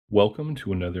Welcome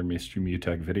to another Mystery Mute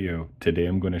Tech video. Today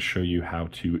I'm going to show you how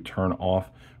to turn off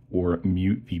or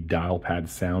mute the dial pad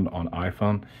sound on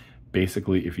iPhone.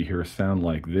 Basically, if you hear a sound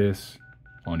like this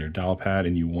on your dial pad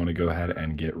and you want to go ahead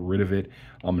and get rid of it,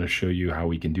 I'm going to show you how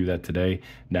we can do that today.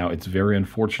 Now, it's very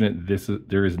unfortunate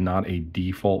there is not a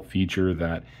default feature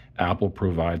that Apple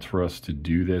provides for us to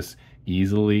do this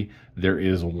easily. There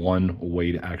is one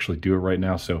way to actually do it right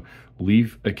now. So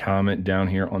leave a comment down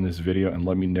here on this video and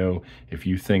let me know if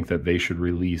you think that they should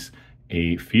release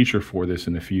a feature for this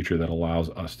in the future that allows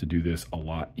us to do this a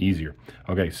lot easier.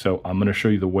 Okay, so I'm going to show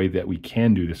you the way that we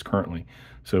can do this currently.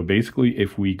 So basically,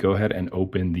 if we go ahead and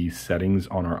open these settings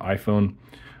on our iPhone,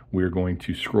 we're going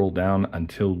to scroll down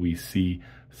until we see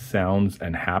sounds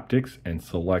and haptics and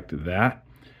select that.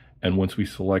 And once we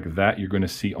select that, you're going to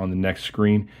see on the next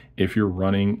screen, if you're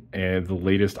running the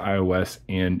latest iOS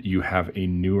and you have a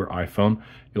newer iPhone,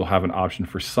 you'll have an option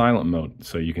for silent mode.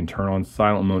 So you can turn on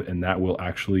silent mode and that will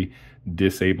actually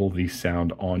disable the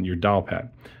sound on your dial pad.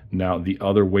 Now, the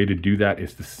other way to do that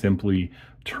is to simply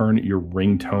turn your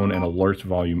ringtone and alerts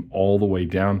volume all the way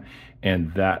down,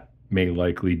 and that may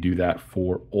likely do that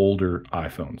for older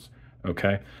iPhones,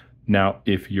 okay? Now,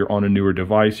 if you're on a newer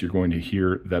device, you're going to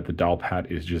hear that the dial pad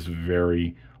is just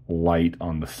very light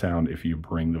on the sound if you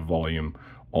bring the volume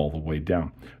all the way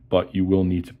down. But you will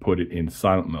need to put it in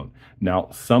silent mode. Now,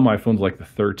 some iPhones like the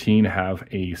 13 have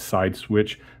a side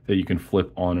switch that you can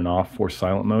flip on and off for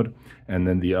silent mode. And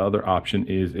then the other option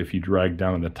is if you drag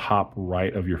down in the top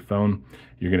right of your phone,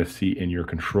 you're going to see in your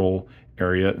control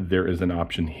area, there is an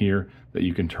option here that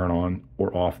you can turn on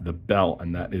or off the bell,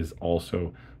 and that is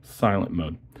also silent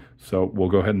mode. So we'll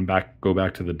go ahead and go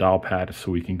back to the dial pad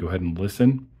so we can go ahead and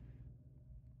listen.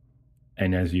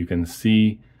 And as you can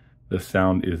see, the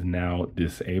sound is now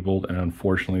disabled, and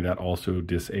unfortunately that also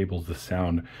disables the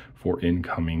sound for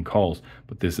incoming calls,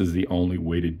 but this is the only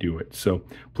way to do it. So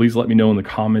please let me know in the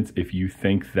comments if you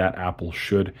think that Apple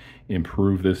should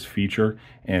improve this feature,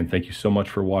 and thank you so much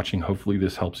for watching. Hopefully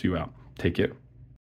this helps you out. Take care.